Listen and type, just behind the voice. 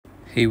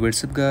Hey,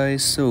 what's up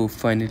guys? So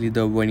finally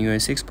the One UI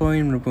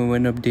 6.1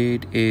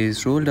 update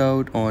is rolled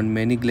out on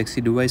many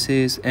Galaxy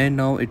devices and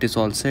now it is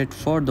all set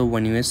for the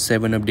One UI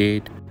 7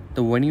 update.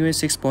 The One UI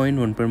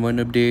 6.1.1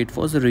 update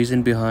was the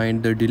reason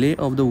behind the delay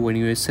of the One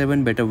UI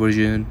 7 beta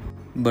version.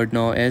 But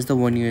now as the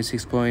One UI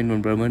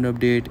 6.1.1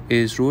 update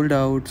is rolled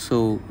out,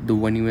 so the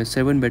One UI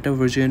 7 beta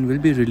version will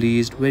be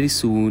released very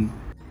soon.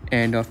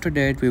 And after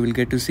that we will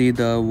get to see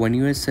the One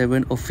UI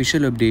 7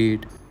 official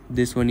update.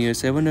 This One UI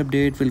 7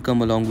 update will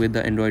come along with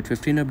the Android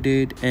 15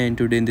 update, and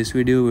today in this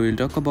video we will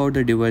talk about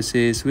the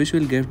devices which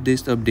will get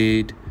this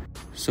update.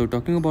 So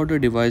talking about the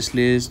device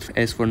list,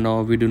 as for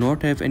now we do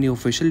not have any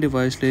official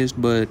device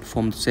list, but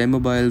from Sam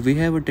Mobile we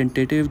have a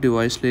tentative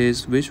device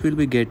list which will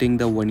be getting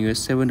the One UI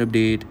 7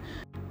 update.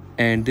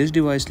 And this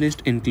device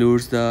list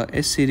includes the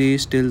S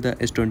series till the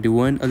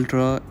S21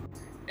 Ultra,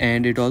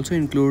 and it also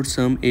includes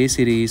some A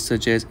series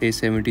such as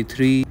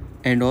A73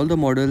 and all the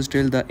models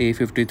till the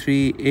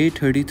A53,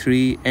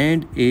 A33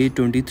 and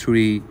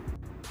A23.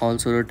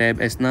 Also the Tab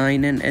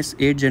S9 and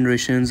S8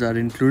 generations are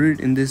included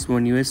in this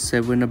One UI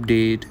 7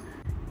 update.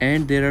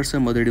 And there are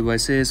some other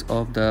devices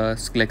of the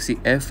Galaxy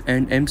F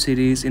and M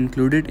series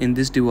included in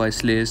this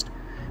device list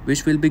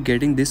which will be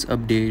getting this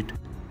update.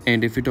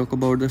 And if we talk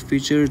about the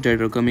features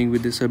that are coming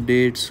with this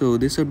update, so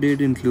this update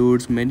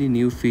includes many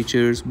new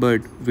features, but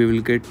we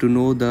will get to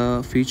know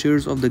the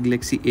features of the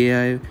Galaxy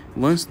AI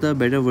once the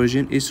beta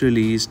version is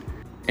released.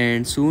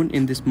 And soon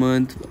in this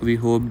month we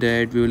hope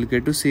that we will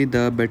get to see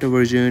the beta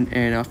version,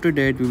 and after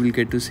that we will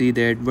get to see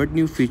that what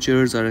new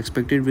features are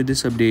expected with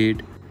this update.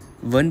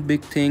 One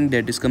big thing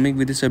that is coming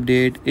with this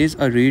update is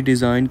a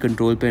redesigned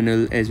control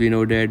panel, as we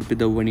know that with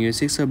the One UI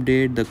 6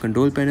 update the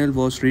control panel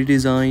was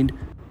redesigned.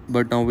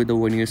 But now with the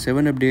One UI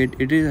 7 update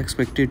it is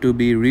expected to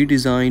be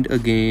redesigned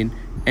again,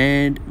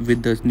 and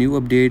with the new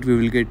update we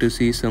will get to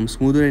see some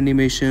smoother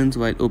animations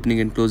while opening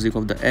and closing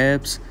of the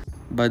apps.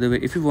 By the way,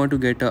 if you want to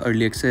get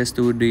early access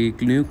to the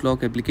new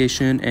clock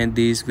application and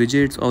these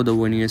widgets of the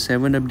One UI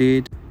 7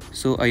 update,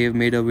 so I have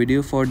made a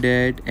video for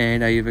that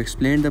and I have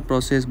explained the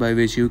process by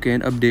which you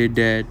can update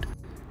that.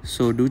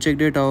 So do check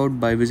that out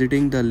by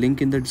visiting the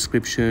link in the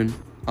description.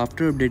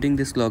 After updating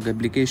this clock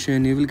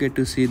application, you will get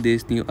to see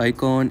this new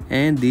icon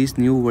and these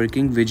new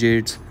working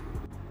widgets.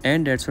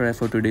 And that's all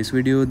for today's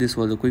video. This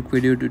was a quick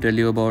video to tell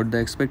you about the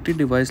expected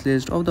device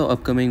list of the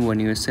upcoming One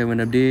UI 7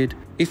 update.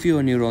 If you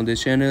are new on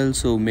this channel,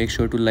 so make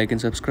sure to like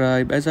and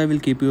subscribe, as I will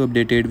keep you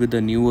updated with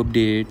the new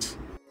updates.